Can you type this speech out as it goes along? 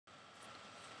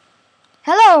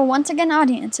Hello, once again,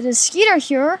 audience. It is Skeeter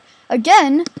here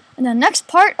again in the next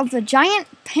part of the giant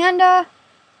panda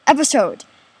episode.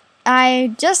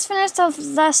 I just finished the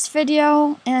last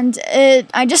video, and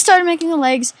I just started making the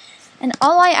legs, and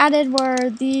all I added were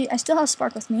I still have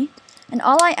Spark with me, and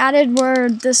all I added were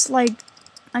this, I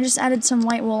just added some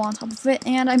white wool on top of it,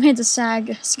 and I made the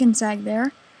skin sag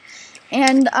there,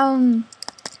 and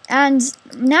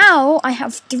now I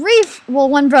have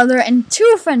one brother and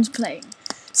 2 friends playing.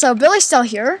 So Billy's still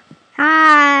here.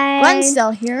 Hi. Gwen's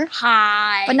still here.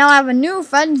 Hi. But now I have a new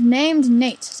friend named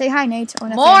Nate. Say hi, Nate. Oh,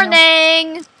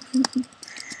 Morning.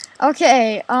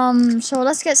 Okay, so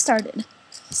let's get started.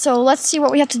 So let's see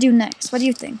what we have to do next. What do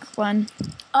you think, Gwen?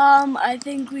 I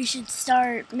think we should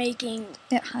start making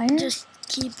it higher. Just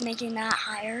keep making that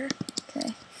higher.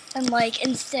 Okay. And make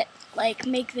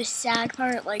the sag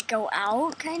part go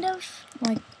out, kind of.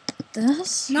 Like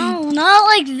this? No, not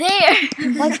like there.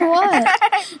 Like what?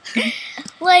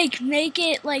 Make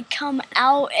it come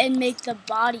out and make the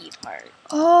body part.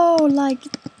 Oh, like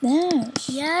this.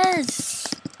 Yes.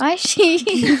 I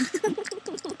see.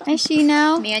 I see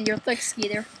now. Man, you're thick,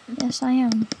 Skeeter. Yes, I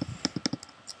am.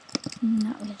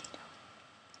 Not really, though.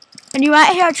 And you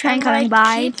might hear a train coming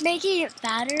by. Keep making it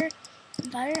fatter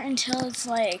until it's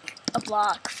a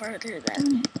block further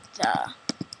than the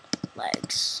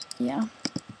legs. Yeah.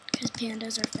 Because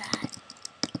pandas are fat.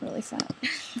 Really fat.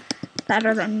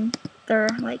 Fatter than their,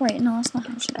 Wait, no, that's not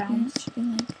how it should be. It should be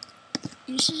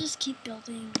You should just keep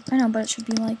building. I know, but it should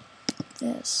be like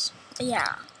this.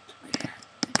 Yeah.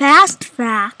 Fast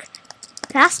fact.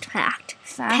 Fast fact?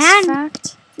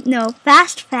 No,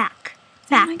 fast fact.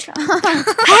 Oh my God.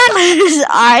 Pandas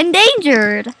are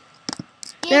endangered.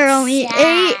 There are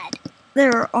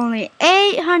only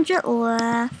 800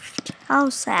 left. How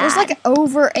sad. There's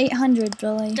over 800,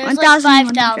 Billy. There's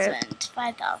 5,000. 5,000.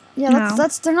 Yeah, No.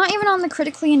 They're not even on the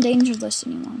critically endangered list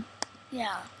anymore.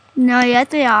 Yeah. No, yet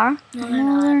they are.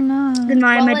 No, They're not. Then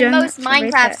why am I Well, doing in most this?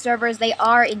 Minecraft servers, they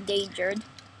are endangered.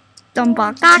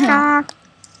 Dumbaka.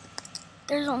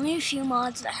 There's only a few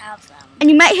mods that have them. And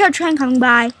you might hear a train coming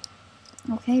by.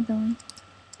 Okay, Billy.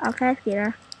 Okay,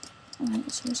 Peter. Alright,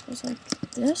 so this goes like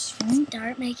this, right?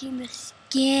 Start making the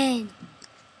skin.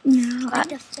 No.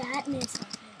 The fatness of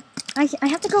it. I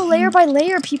have to go layer by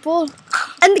layer, people.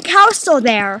 And the cow's still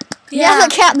there. Yeah,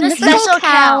 the special special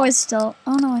cow is still.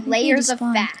 Oh no, I think Layers he of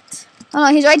despawned. fat. Oh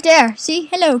no, he's right there. See?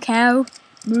 Hello, cow.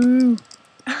 Moo.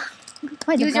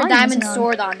 Wait, the Use your volume diamond isn't on.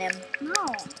 sword on him. No,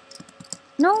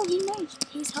 No, he's nice.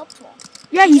 he's helpful.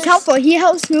 Yeah, he's helpful. He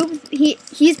helps move.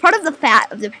 He's part of the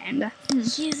fat of the panda.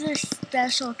 He's a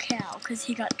special cow because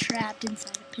he got trapped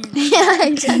inside a pin. Yeah,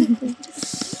 exactly.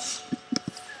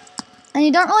 And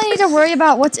you don't really need to worry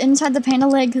about what's inside the panda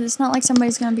leg because it's not like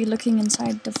somebody's gonna be looking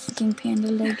inside the freaking panda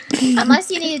leg. Unless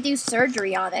you need to do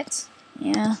surgery on it.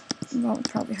 Yeah, that would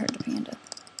probably hurt the panda.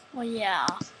 Well, yeah.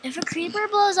 If a creeper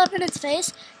blows up in its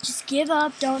face, just give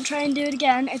up. Don't try and do it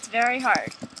again. It's very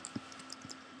hard.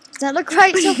 Does that look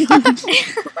right so far? It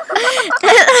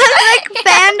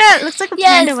looks like a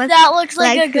Yes, panda with that looks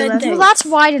like a legs good with- thing. Well, that's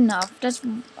wide enough.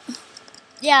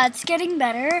 Yeah, it's getting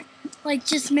better.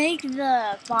 Just make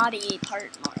the body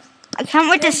part more. I can't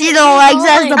wait to see the legs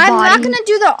as the body. I'm not gonna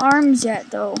do the arms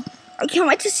yet, though. I can't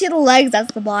wait to see the legs as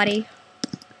the body.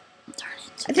 Darn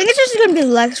it. I think it's just gonna be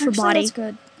legs for Actually, body. that's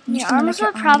good. I'm The just gonna arms make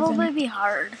would it probably uneven. be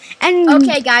hard. And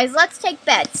Okay, guys, let's take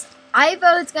bets. I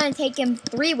vote it's going to take him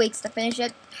 3 weeks to finish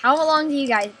it. How long do you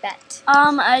guys bet?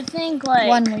 I think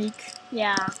 1 week.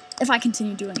 Yeah, If I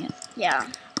continue doing it. yeah.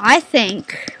 I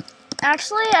think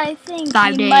Actually, I think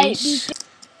 5 he might days. be.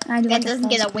 I do Ben like doesn't full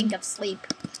get a screen. wink of sleep.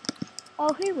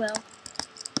 Oh, he will.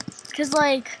 Cause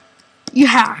You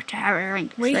have to have a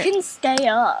ring. we can stay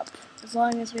up as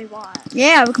long as we want.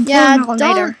 Yeah, we can play Yeah, all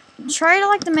nighter. try to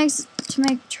make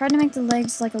the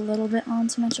legs a little bit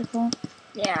unsymmetrical.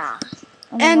 Yeah.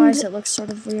 Otherwise, it looks sort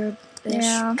of weird.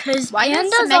 Yeah. Cause Why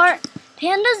not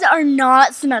pandas are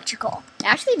not symmetrical.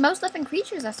 Actually, most living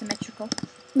creatures are symmetrical.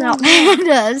 No,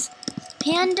 pandas.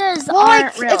 Pandas Well,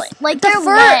 aren't really the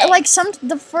fur, legs.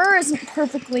 the fur isn't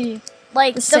perfectly.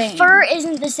 the same. fur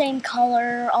isn't the same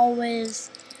color always.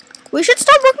 We should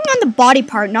start working on the body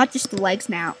part, not just the legs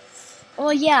now.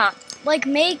 Well, yeah. Make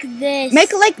this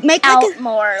Make out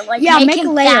more. yeah, make make him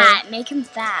a layer. fat. Make him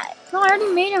fat. No, I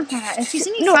already made him fat. If he's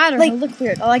any No, fatter, like- he'll look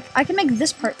weird. I can make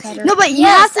this part fatter. No, but you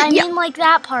Yes, have to. I mean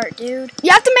that part, dude. You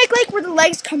have to make where the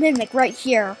legs come in, right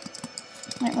here.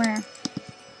 Like where?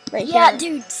 Right Yeah, here.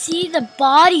 dude. See the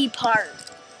body part,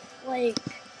 The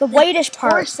whitish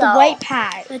part, torso. the white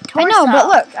pad. the torso. I know, but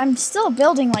look, I'm still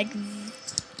building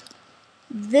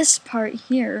this part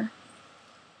here.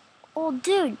 Oh,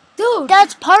 dude,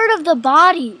 that's part of the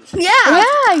body. Yeah.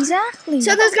 Yeah, exactly.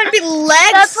 So there's gonna be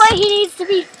legs. That's why he needs to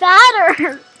be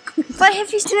fatter. But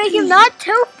if he's to make him not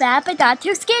too fat, but not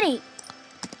too skinny.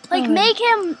 Like, make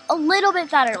him a little bit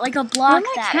fatter, like a block Where'd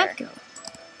my fatter. cat go?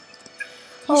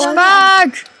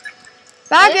 Spark! The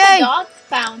Sparky! dog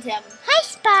found him. Hi,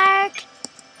 Spark.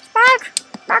 Spark!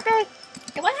 Sparky!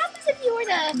 And what happens if you were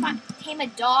to tame a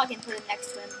dog and put him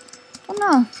next to him? Oh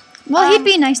no. Well, he'd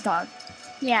be a nice dog.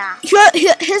 Yeah.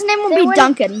 His name will They be wouldn't-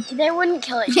 Duncan. They wouldn't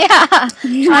kill it. Yeah! I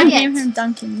Not named yet. him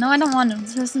Duncan. No, I don't want him.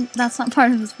 That's not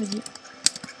part of this video.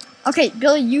 Okay,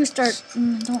 Billy, you start.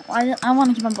 I want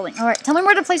to keep on building. Alright, tell me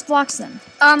where to place blocks then.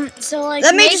 So, like,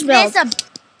 Let me make just build. this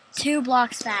 2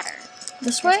 blocks fatter.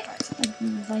 This way?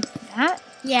 Like that?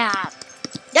 Yeah.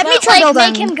 Let me But, try like,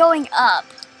 building. make him going up.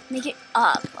 Make it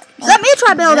up. Like, Let me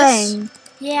try this? building.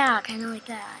 yeah, kind of like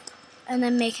that. And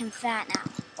then make him fat now.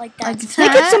 Like that. Like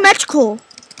Make that? it symmetrical.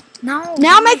 No.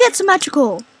 Now make it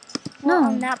symmetrical. Well, No.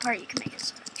 on that part you can make it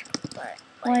symmetrical, but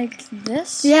Like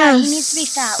this? Yeah. he needs to be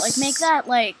fat. Like make that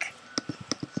like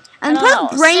And I don't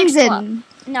put know, brains 6 in.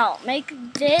 no,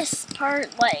 make this part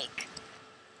like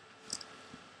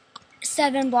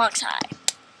 7 blocks high.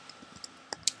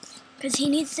 Cause he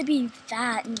needs to be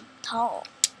fat and tall.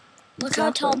 Look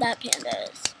how tall that panda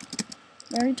is.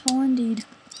 Very tall indeed.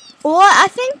 Well, I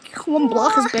think 1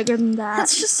 block is bigger than that.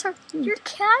 That's just so cute. Your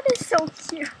cat is so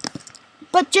cute.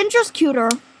 But Ginger's cuter.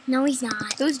 No, he's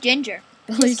not. Who's Ginger?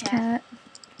 Billy's cat. cat.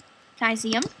 Can I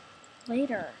see him?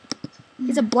 Later.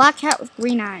 He's a black cat with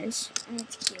green eyes. And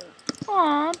it's cute.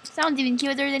 Aw, sounds even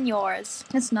cuter than yours.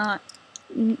 It's not.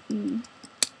 Mm-mm.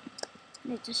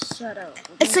 Nick, just shut up.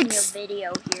 We're It's making like a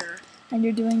video here. And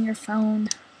you're doing your phone.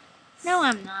 No,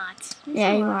 I'm not.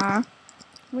 Yeah, you are.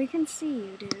 We can see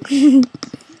you, dude.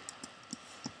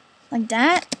 Like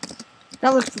that?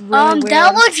 That looks really weird.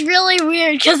 That looks really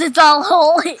weird because it's all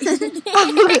holy.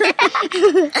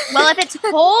 Well, if it's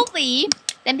holy,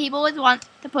 then people would want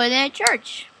to put it in a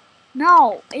church.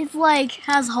 No, it's like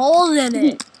has holes in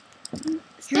it.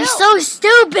 You're Still. so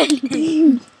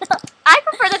stupid. I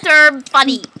prefer the term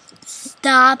funny.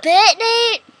 Stop it,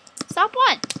 Nate. Stop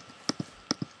what?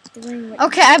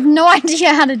 Okay, I have no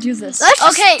idea how to do this. Let's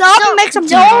just Okay, stop so and make some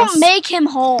don't holes. make him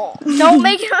whole. Don't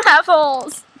make him have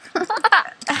holes. Oh,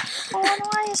 what am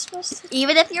I supposed to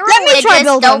Even if you're Let me try religious,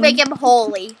 building. don't make him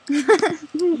holy.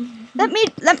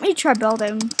 Let me try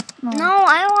building. No,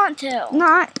 I don't want to.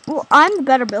 Not. Well, I'm the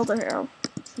better builder here.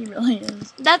 He really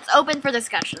is. That's open for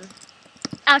discussion.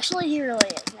 Actually, he really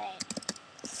is,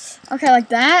 Nate. Okay, like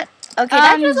that? Okay,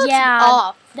 that just looks yeah.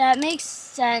 off. That makes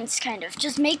sense, kind of.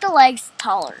 Just make the legs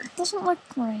taller. Doesn't look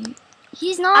great.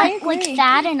 He's I not agree. like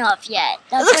fat enough yet.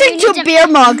 It That's looks why like you need 2 to- beer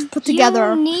mugs put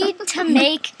together. You need to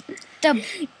make the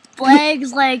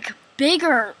legs like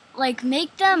bigger. Like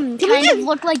make them Can we kind of just-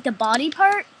 look like the body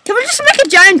part. Can we just make a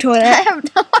giant toilet? I have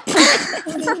no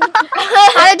idea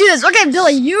how to do this. Okay,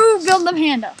 Billy, you build the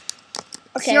panda.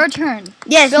 It's your turn.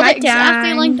 Yes, Build my it exactly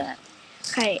turn. like that.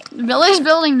 Okay. Billy's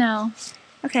building now.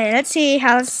 Okay, let's see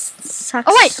how this sucks.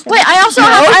 Oh, wait, I also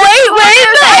have...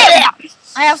 wait.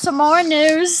 I have some more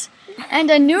news. And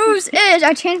the news is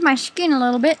I changed my skin a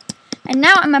little bit. And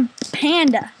now I'm a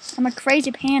panda. I'm a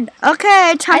crazy panda.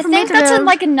 Okay, time I for me think to that's build.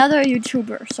 like another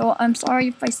YouTuber. So I'm sorry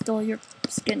if I stole your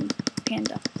skin,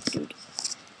 panda dude.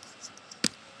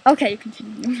 Okay, you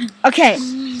continue. Okay,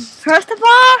 first of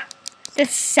all,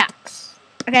 this sucks.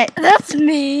 Okay, That's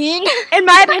mean. in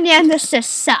my opinion, this just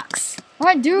sucks.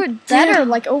 Alright, do it better,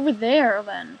 like over there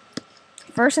then.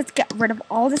 First, let's get rid of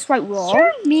all this white wool.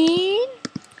 You're mean.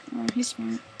 Oh, he's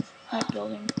smart. Like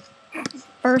building.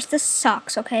 First, this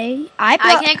sucks, okay? I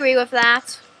can agree with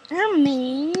that. You're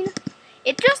mean.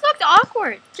 It just looked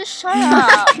awkward. Just shut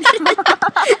up.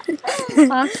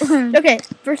 Okay,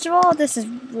 first of all, this is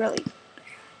really...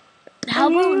 How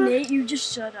about Nate? You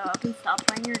just shut up and stop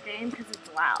playing your game because it's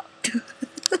loud.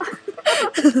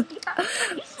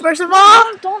 First of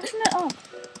all... Don't turn it off.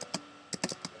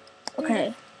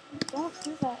 Okay. Don't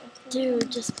do that.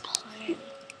 Dude, just play.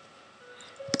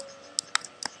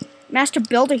 Master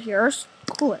Builder here is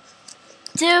cool.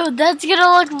 Dude, that's gonna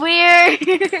look weird.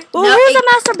 Well, No, who's the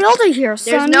Master Builder here,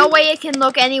 son? There's no way it can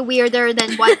look any weirder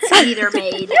than what Peter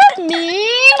made. mean.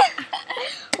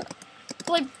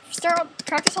 Like,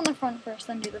 practice on the front first,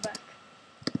 then do the back.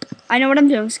 I know what I'm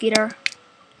doing, Skeeter.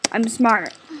 I'm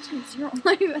smart. Jeez, you're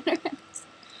way better.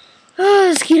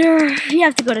 Oh, Skeeter, you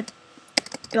have to go to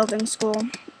building school.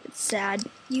 It's sad.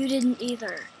 You didn't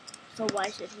either. So why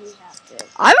should he have to?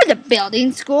 I went to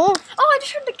building school. Oh, I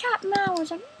just heard the cat meow. I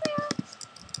was like, meow.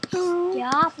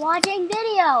 Stop watching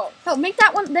video. Oh, make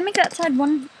that one. Then make that side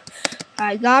one.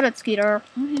 I got it, Skeeter.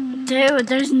 Dude,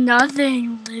 there's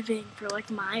nothing living for like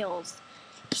miles.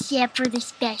 Except for the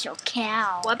special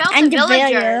cow. What about And the the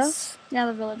villagers? Yeah,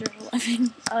 the villagers are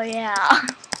living. Oh yeah.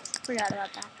 Forgot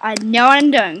about that. I know what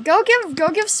I'm doing. Go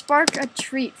give Spark a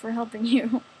treat for helping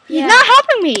you. He's not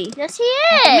helping me. Yes, he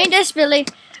is. I mean this, Billy.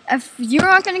 If you're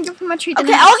not gonna give him a treat, then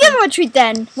Okay, he has I'll give to- him a treat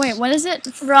then. Wait, what is it?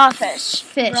 raw fish.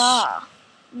 Fish. Raw.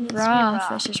 Needs to be Raw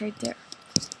fish is right there.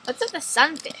 What's with the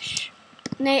sunfish?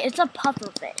 Nate, it's a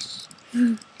puffer fish.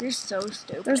 You're so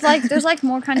stupid. There's like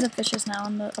more kinds of fishes now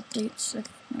in the updates.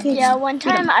 Yeah, one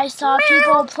time I saw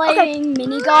people playing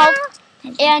mini golf,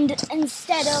 and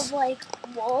instead of like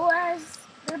wool as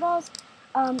their balls,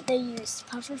 they used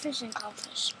pufferfish and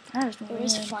clownfish. That is It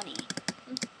was weird. funny.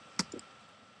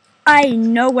 I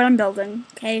know what I'm building,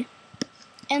 okay?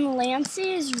 And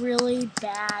Lancey is really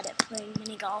bad at playing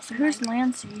mini golf. Who's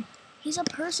Lancey? He's a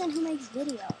person who makes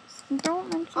videos. Don't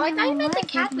mention Oh, I thought you my meant the life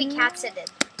cat we with me. cat-sitted.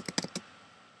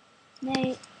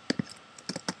 Nate,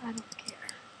 I don't care.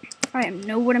 I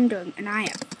know what I'm doing, and I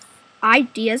have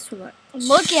ideas for what.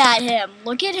 Look at him.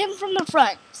 Look at him from the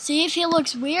front. See if he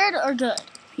looks weird or good.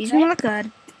 He's gonna look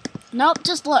good. Nope,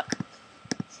 just look.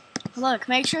 Look,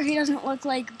 make sure he doesn't look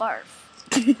like barf.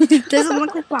 Doesn't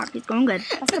look like block. He's going good.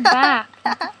 That's the back.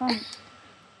 Not the front.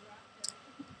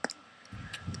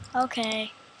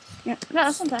 Okay. Yeah,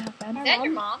 that's not that half bad. Is that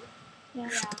your mom? Yeah, we're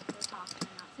talking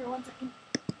for 1 second.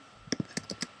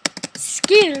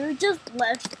 Skeeter just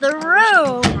left the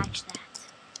room. Catch that.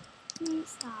 Please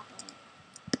stop it.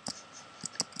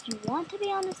 If you want to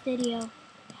be on this video, you have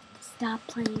to stop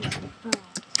playing on your phone.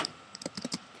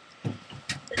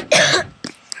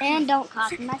 And don't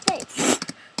cough in my face.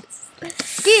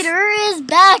 Skeeter is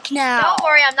back now. Don't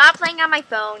worry, I'm not playing on my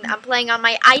phone. I'm playing on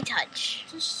my iTouch.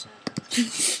 Just shut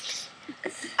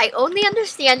up. I only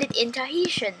understand it in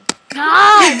Tahitian.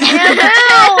 God damn it!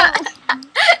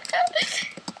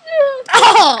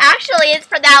 Oh. Actually, it's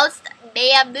pronounced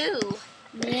bamboo.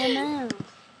 Yeah,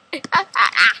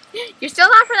 You're still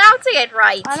not pronouncing it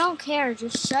right. I don't care.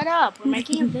 Just shut up. We're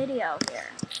making a video here.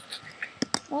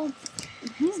 Well,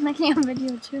 he's making a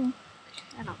video too.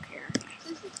 I don't care.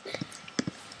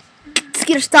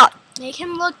 Skeeter, stop. Make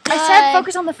him look good. I said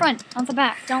focus on the front, on the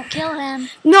back. Don't kill him.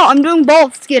 No, I'm doing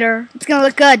both, Skeeter. It's gonna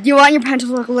look good. You want your pen to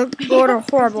look good or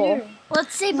horrible?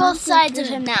 Let's see both sides of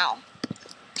him now.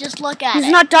 Just look at He's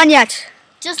it. not done yet.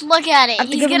 Just look at it. I have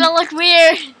to He's give him- gonna look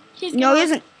weird. He's No, gonna he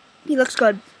isn't. He looks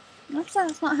good. That's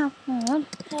not half bad. look-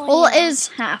 Well, it is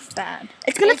half bad.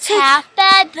 It's gonna It's take. half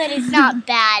bad, but it's not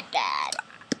bad.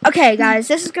 Okay, guys,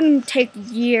 this is gonna take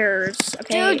years.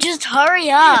 Okay. Dude, just hurry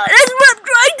up. That's what I'm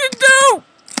trying to do.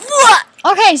 What?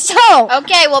 Okay, so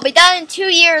Okay, we'll be done in 2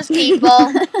 years,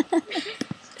 people.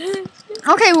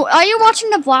 okay, well, are you watching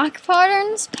the block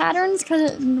patterns?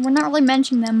 Because we're not really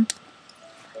mentioning them.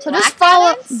 So just Black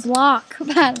follow patterns? block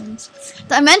patterns.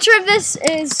 The inventor of this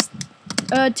is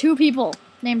 2 people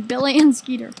named Billy and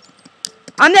Skeeter.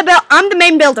 I'm the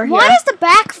main builder here. Why is the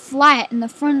back flat and the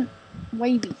front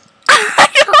wavy? I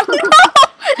don't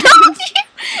know.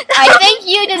 I think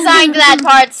you designed that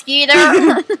part,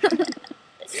 Skeeter.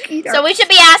 Skeeter. So we should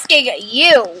be asking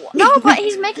you. No, but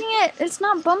he's making it. It's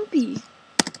not bumpy.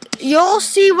 You'll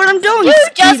see what I'm doing. You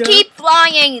just Skeeter. keep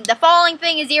flying. The falling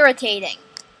thing is irritating.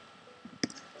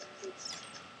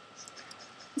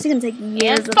 It's gonna take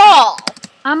years. And fall.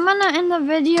 I'm gonna end the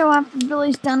video after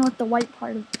Billy's done with the white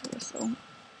part of the torso.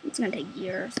 It's gonna take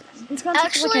years. It's gonna take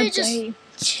Actually, like a just- day.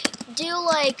 Do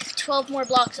like 12 more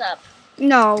blocks up.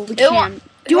 No, we Who can't.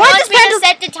 Do You you want want this me pen to to?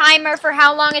 set the timer for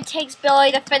how long it takes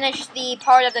Billy to finish the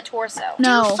part of the torso?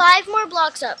 No. Do 5 more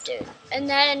blocks up, dude. And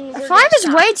then we're 5 gonna is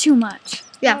stop. way too much.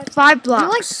 Yeah, 5 You're like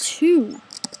blocks. 2.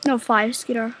 No, 5,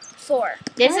 Skeeter. 4.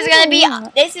 This I is don't gonna be.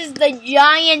 know. This is the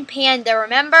giant panda.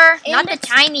 Remember, And not the it's-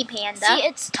 tiny panda. See,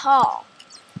 it's tall.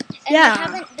 And Yeah. we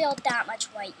haven't built that much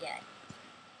white yet.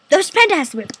 This panda has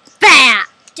to be fat.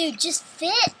 Dude, just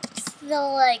fix the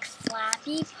like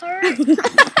flappy part.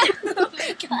 Oh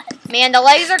my god. Man, the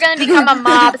legs are gonna become a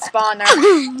mob spawner.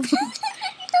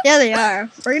 Yeah, they are.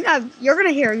 You're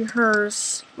gonna hear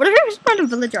hers. What if it's spawned a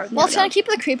villager? Well, it's gonna keep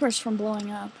the creepers from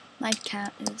blowing up. My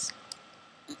cat is.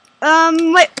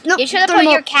 Wait. No. You should have they're put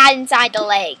not- your cat inside the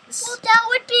legs. Well, that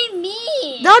would be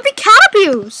me. That would be cat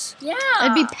abuse. Yeah.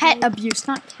 It'd be pet abuse,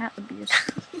 not cat abuse.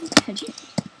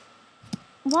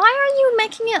 Why are you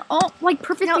making it all like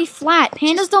perfectly flat?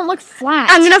 Pandas don't look flat.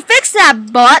 I'm gonna fix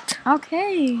that butt.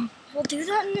 Okay. We'll do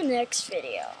that in the next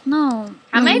video. No.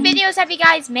 How many videos have you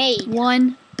guys made?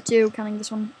 1, 2, counting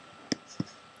this one.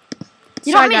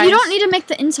 You Sorry, don't guys. need to make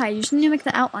the inside. You just need to make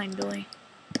the outline, Billy.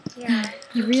 Yeah.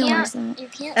 You realize that. You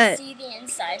can't see the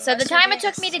inside. So the time it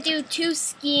took me to do 2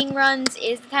 skiing runs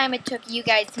is the time it took you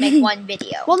guys to make 1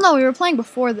 video. Well, no, we were playing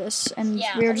before this, and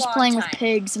Yeah, we were a just long playing with time.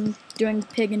 pigs and doing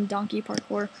pig and donkey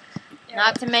parkour.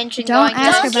 Not to mention Don't going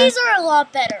ask to about- Donkeys are a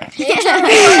lot better. Pigs are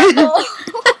horrible.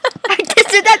 I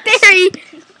tested that theory.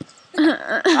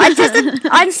 I tested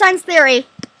Einstein's theory.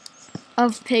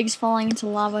 Of pigs falling into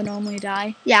lava normally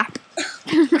die. Yeah.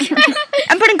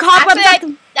 I'm putting cobwebs up.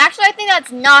 Actually, I think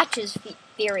that's Notch's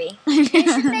theory. We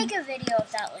should make a video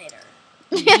of that later.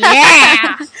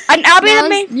 Yeah. And I'll be the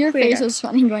main. Your face creator. was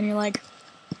funny when you're like,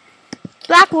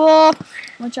 Black wolf.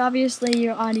 which obviously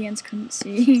your audience couldn't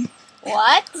see.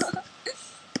 What?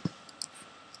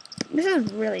 This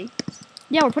is really.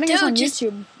 Yeah, we're putting this Dude, on just-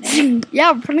 YouTube.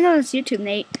 Yeah, we're putting it on this YouTube,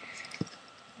 Nate.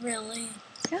 Really?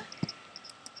 Yeah.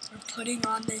 We're putting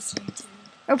on this YouTube.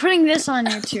 We're putting this on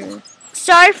YouTube.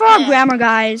 Sorry for our grammar,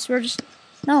 guys. We're just.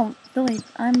 No, Billy,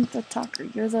 I'm the talker.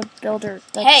 You're the builder.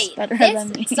 That's Hey, better this, than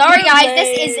me. sorry guys,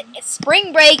 this is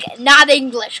spring break, not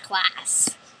English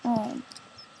class. Oh.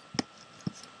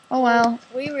 Oh well.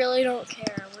 We really don't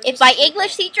care. We're If just my people.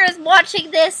 English teacher is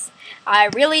watching this, I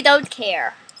really don't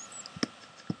care.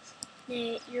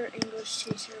 Nate, your English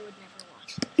teacher would never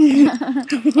watch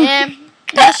this.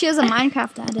 Yeah, she is a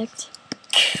Minecraft addict.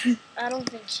 I don't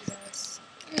think she does.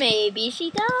 Maybe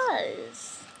she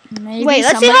does. Maybe Wait,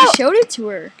 let's see somebody how- showed it to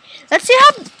her. Let's see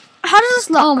how does this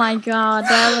look? Oh my god,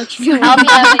 that looks really I'll be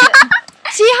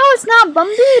See how it's not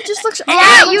bumpy? It just looks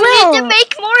Yeah, you well. need to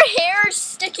make more Hair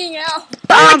sticking out.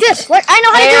 like this. Like, I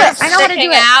know how to do hair it. I know how to do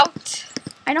sticking it. out.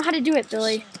 I know how to do it,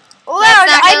 Billy. Well,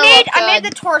 not gonna look I made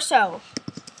good. the torso.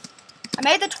 I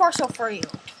made the torso for you.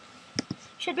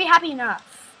 Should be happy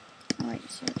enough. Alright,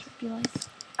 so it should be like.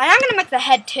 And I'm gonna make the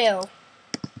head too.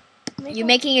 You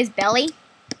making his belly?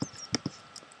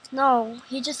 No,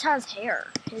 he just has hair.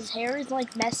 His hair is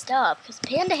like messed up because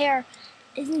panda hair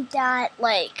isn't that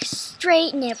like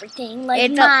straight and everything like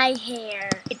It's my hair.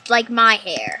 It's like my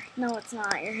hair. No, it's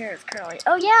not. Your hair is curly.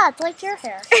 Oh yeah, it's like your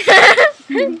hair.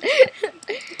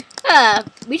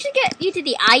 We should get you to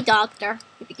the eye doctor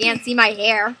if you can't see my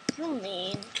hair. You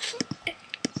mean?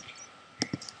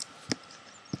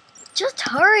 Just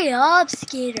hurry up,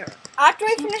 Skater. After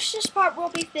I finish this part, we'll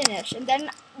be finished. And then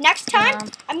next time, Yeah.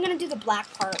 I'm gonna do the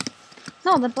black part.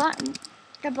 No, the black.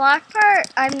 The black part,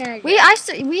 I'm gonna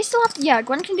do. We still have to. Yeah,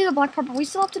 Gwen can do the black part, but we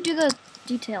still have to do the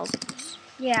details.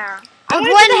 Yeah. Oh, I'm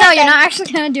Gwen, gonna do the no, head you're then. not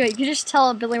actually gonna do it. You just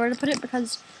tell Billy where to put it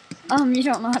because, you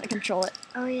don't know how to control it.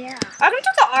 Oh yeah. I'm gonna do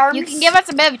the arms. You can give us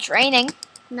a bit of training.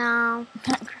 No,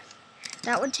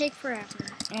 that would take forever.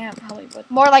 Yeah, probably would.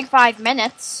 More like 5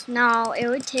 minutes. No, it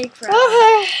would take forever.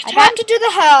 Okay, time to do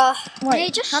the hair.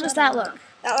 Wait, just how does shut that up. look?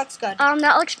 That looks good.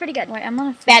 That looks pretty good. Wait, I'm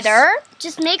gonna fix Better.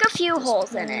 Just make a few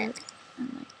holes in it.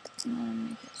 I'm gonna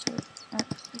make it so it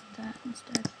arcs like that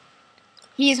instead.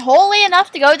 He's holy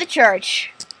enough to go to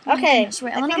church. Okay, So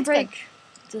wait, I I'm think gonna it's break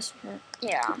this part.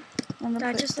 Yeah. I'm gonna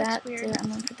That put just looks that weird. there. I'm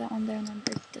gonna put that one there, and then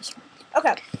break this one.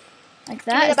 Okay. Like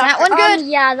me that. the Is back that one part. good?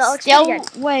 Yeah, that looks Still- pretty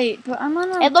good. Wait, but I'm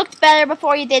gonna. It looked better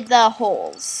before you did the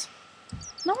holes.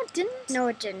 No, it didn't. No,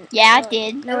 it didn't. Yeah, it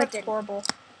did. No, it looks didn't. horrible.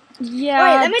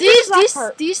 Yeah, let me do the black these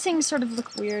part. these things sort of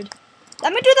look weird.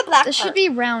 Let me do the black This part. should be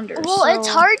rounder. Well, it's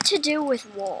so- hard to do with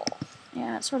wool.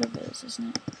 Yeah, it sort of is,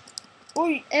 isn't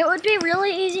it? It would be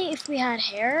really easy if we had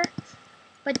hair,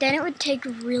 but then it would take a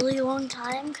really long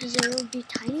time because there would be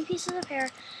tiny pieces of hair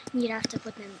and you'd have to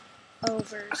put them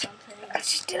over something.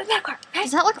 Let's just do the black part.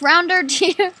 Does that look rounder to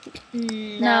you?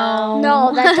 No.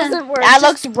 No, that doesn't work. That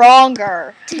Just looks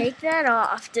wronger. take that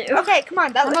off, dude. Okay, come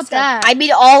on. That How looks about good. that? I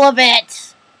mean all of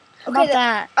it. How about Okay,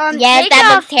 that? Yes, take that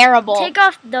off, looks terrible. Take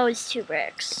off those 2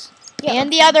 bricks.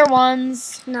 And the other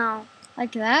ones. No.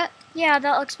 Like that? Yeah,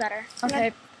 that looks better.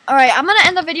 Okay. Alright, I'm gonna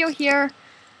end the video here.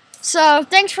 So,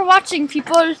 thanks for watching,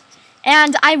 people.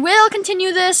 And I will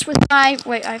continue this with my...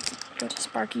 Wait, I have to go to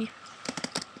Sparky.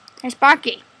 Hey,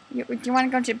 Sparky. Do you want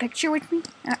to go to the picture with me?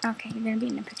 Okay, you're gonna be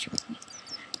in the picture with me.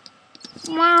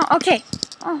 Wow, okay.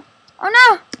 Oh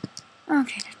no!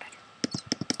 Okay, that's better.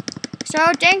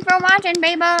 So, thanks for watching,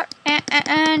 baby.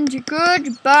 And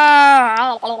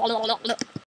goodbye.